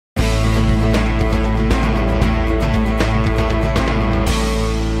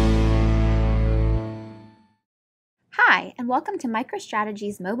and welcome to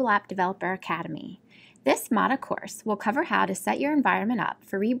MicroStrategy's Mobile App Developer Academy. This MATA course will cover how to set your environment up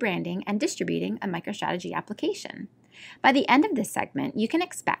for rebranding and distributing a MicroStrategy application. By the end of this segment, you can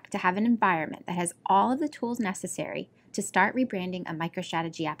expect to have an environment that has all of the tools necessary to start rebranding a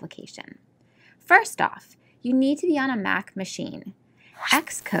MicroStrategy application. First off, you need to be on a Mac machine.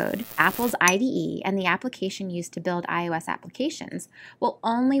 Xcode, Apple's IDE, and the application used to build iOS applications will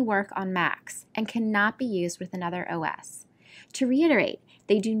only work on Macs and cannot be used with another OS. To reiterate,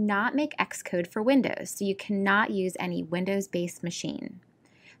 they do not make Xcode for Windows, so you cannot use any Windows-based machine.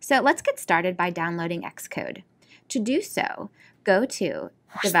 So let's get started by downloading Xcode. To do so, go to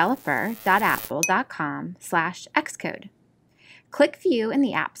developer.apple.com/Xcode. Click View in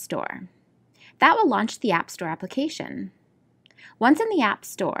the App Store. That will launch the App Store application. Once in the App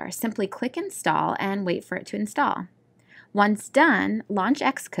Store, simply click Install and wait for it to install. Once done, launch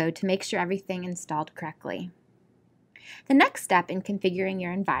Xcode to make sure everything installed correctly. The next step in configuring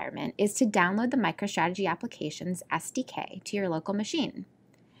your environment is to download the MicroStrategy application's SDK to your local machine.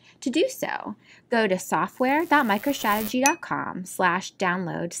 To do so, go to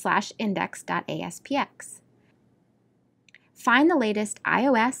software.microstrategy.com/download/index.aspx. Find the latest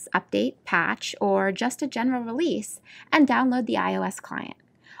iOS update, patch, or just a general release, and download the iOS client.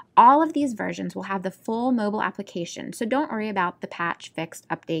 All of these versions will have the full mobile application, so don't worry about the patch, fixed,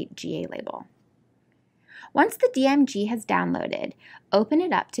 update, GA label. Once the DMG has downloaded, open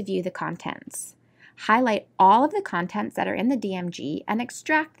it up to view the contents. Highlight all of the contents that are in the DMG and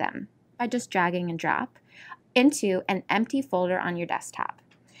extract them by just dragging and drop into an empty folder on your desktop.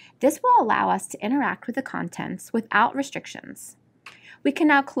 This will allow us to interact with the contents without restrictions. We can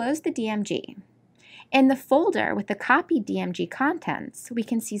now close the DMG. In the folder with the copied DMG contents, we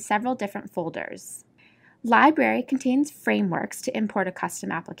can see several different folders. Library contains frameworks to import a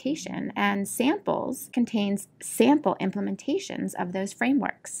custom application, and Samples contains sample implementations of those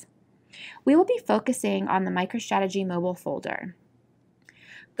frameworks. We will be focusing on the MicroStrategy Mobile folder.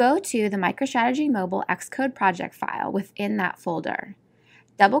 Go to the MicroStrategy Mobile Xcode project file within that folder.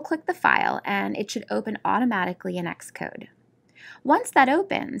 Double-click the file and it should open automatically in Xcode. Once that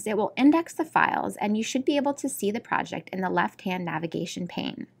opens, it will index the files and you should be able to see the project in the left-hand navigation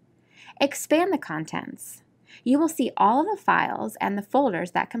pane. Expand the contents. You will see all of the files and the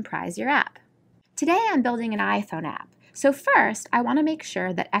folders that comprise your app. Today I'm building an iPhone app, so first I want to make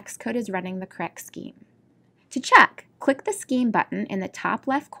sure that Xcode is running the correct scheme. To check, click the Scheme button in the top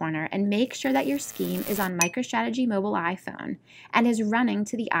left corner and make sure that your scheme is on MicroStrategy Mobile iPhone and is running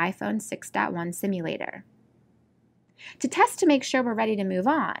to the iPhone 6.1 simulator. To test to make sure we're ready to move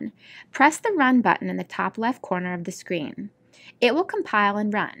on, press the Run button in the top left corner of the screen. It will compile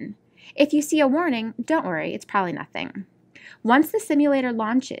and run. If you see a warning, don't worry, it's probably nothing. Once the simulator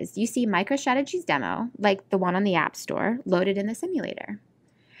launches, you see MicroStrategy's demo, like the one on the App Store, loaded in the simulator.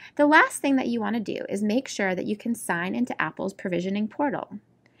 The last thing that you want to do is make sure that you can sign into Apple's provisioning portal.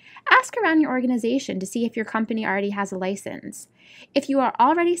 Ask around your organization to see if your company already has a license. If you are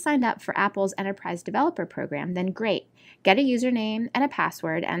already signed up for Apple's Enterprise Developer Program, then great. Get a username and a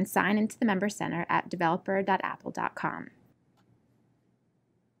password and sign into the Member Center at developer.apple.com.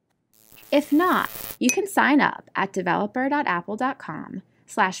 If not, you can sign up at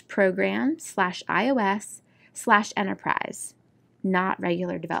developer.apple.com/program/iOS/enterprise. Not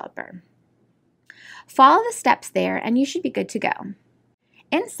regular developer. Follow the steps there and you should be good to go.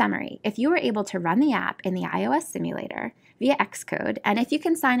 In summary, if you were able to run the app in the iOS simulator via Xcode, and if you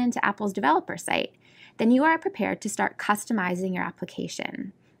can sign into Apple's developer site, then you are prepared to start customizing your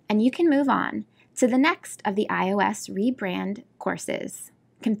application. And you can move on to the next of the iOS rebrand courses,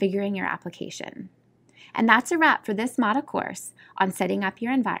 configuring your application. And that's a wrap for this MATA course on setting up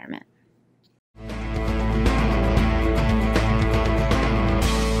your environment.